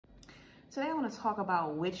Today I want to talk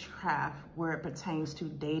about witchcraft where it pertains to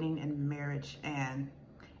dating and marriage, and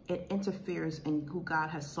it interferes in who God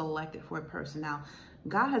has selected for a person. Now,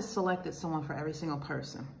 God has selected someone for every single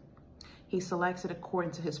person. He selects it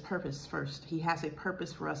according to his purpose first. He has a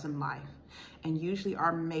purpose for us in life. And usually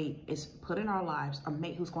our mate is put in our lives, a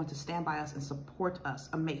mate who's going to stand by us and support us,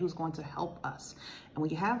 a mate who's going to help us. And when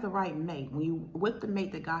you have the right mate, when you with the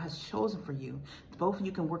mate that God has chosen for you, both of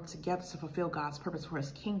you can work together to fulfill God's purpose for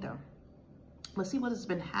his kingdom. But see, what has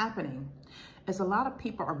been happening is a lot of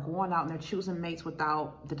people are going out and they're choosing mates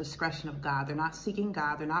without the discretion of God. They're not seeking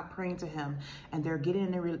God. They're not praying to him. And they're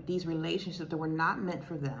getting in these relationships that were not meant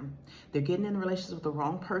for them. They're getting in relationships with the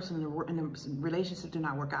wrong person, and the relationships do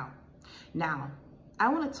not work out. Now, I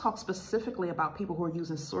want to talk specifically about people who are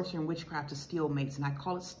using sorcery and witchcraft to steal mates. And I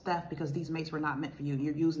call it theft because these mates were not meant for you.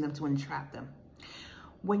 You're using them to entrap them.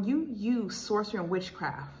 When you use sorcery and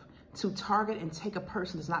witchcraft to target and take a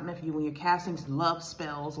person that's not meant for you, when you're casting love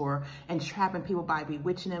spells or entrapping people by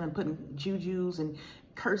bewitching them and putting jujus and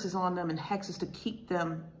curses on them and hexes to keep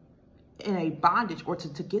them in a bondage or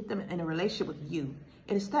to get them in a relationship with you,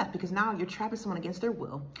 it is theft, because now you're trapping someone against their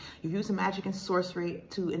will. You're using magic and sorcery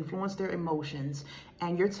to influence their emotions,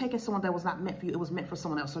 and you're taking someone that was not meant for you. It was meant for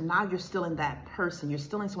someone else. So now you're stealing that person. You're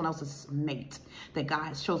stealing someone else's mate that God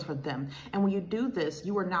has chosen for them. And when you do this,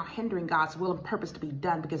 you are now hindering God's will and purpose to be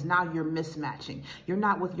done, because now you're mismatching. You're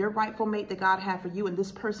not with your rightful mate that God had for you, and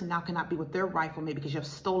this person now cannot be with their rightful mate because you have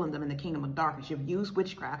stolen them in the kingdom of darkness. You've used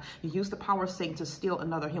witchcraft. You used the power of Satan to steal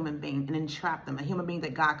another human being and entrap them, a human being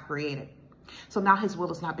that God created. So now his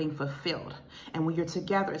will is not being fulfilled. And when you're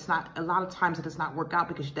together, it's not, a lot of times it does not work out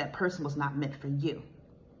because that person was not meant for you.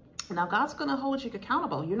 Now God's going to hold you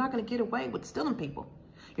accountable. You're not going to get away with stealing people.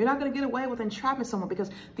 You're not going to get away with entrapping someone, because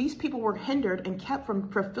these people were hindered and kept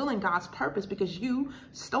from fulfilling God's purpose because you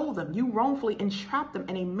stole them. You wrongfully entrapped them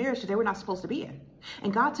in a marriage that they were not supposed to be in.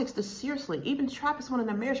 And God takes this seriously. Even trapping someone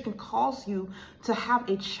in a marriage can cause you to have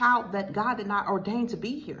a child that God did not ordain to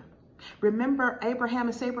be here. Remember Abraham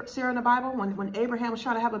and Sarah in the Bible? When Abraham was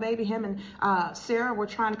trying to have a baby, him and Sarah were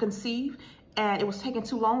trying to conceive, and it was taking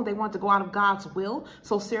too long. They wanted to go out of God's will.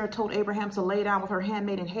 So Sarah told Abraham to lay down with her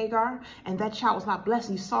handmaiden Hagar, and that child was not blessed.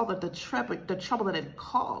 And you saw the trouble that it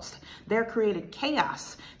caused. There created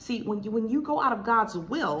chaos. See, when you go out of God's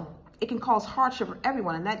will, it can cause hardship for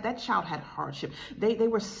everyone. And that child had hardship. They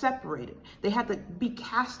were separated. They had to be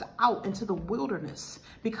cast out into the wilderness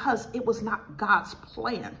because it was not God's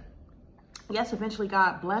plan. Yes, eventually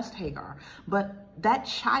God blessed Hagar, but that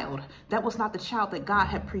child, that was not the child that God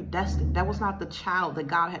had predestined. That was not the child that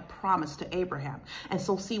God had promised to Abraham. And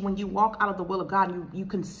so see, when you walk out of the will of God, you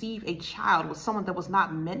conceive a child with someone that was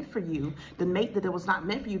not meant for you, the mate that was not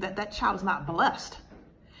meant for you, that child is not blessed.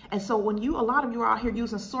 And so when a lot of you are out here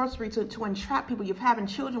using sorcery to entrap people, you're having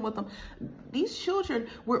children with them. These children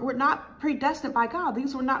were not predestined by God.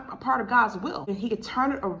 These were not a part of God's will. And he could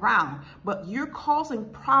turn it around, but you're causing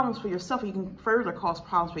problems for yourself. You can further cause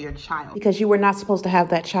problems for your child, because you were not supposed to have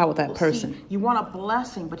that child with that person. See, you want a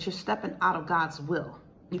blessing, but you're stepping out of God's will.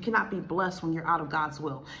 You cannot be blessed when you're out of God's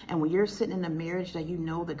will. And when you're sitting in a marriage that you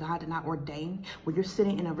know that God did not ordain, when you're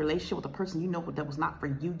sitting in a relationship with a person you know that was not for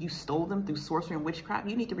you, you stole them through sorcery and witchcraft,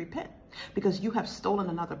 you need to repent, because you have stolen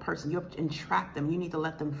another person. You have entrapped them. You need to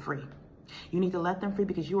let them free. You need to let them free,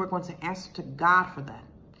 because you are going to answer to God for that.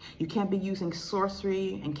 You can't be using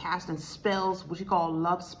sorcery and casting spells, what you call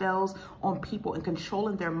love spells, on people and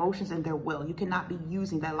controlling their emotions and their will. You cannot be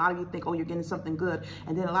using that. A lot of you think, oh, you're getting something good.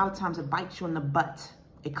 And then a lot of times it bites you in the butt.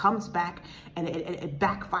 It comes back and it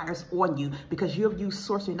backfires on you, because you have used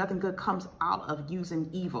sorcery. Nothing good comes out of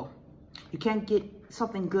using evil. You can't get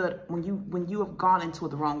something good when you have gone into it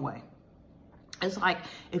the wrong way. It's like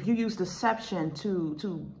if you use deception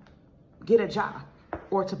to get a job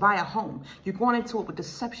or to buy a home, you're going into it with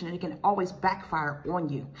deception, and it can always backfire on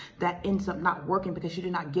you. That ends up not working because you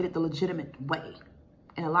did not get it the legitimate way.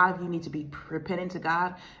 And a lot of you need to be repenting to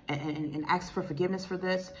God and ask for forgiveness for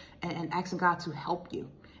this, and asking God to help you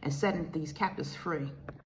and setting these captives free.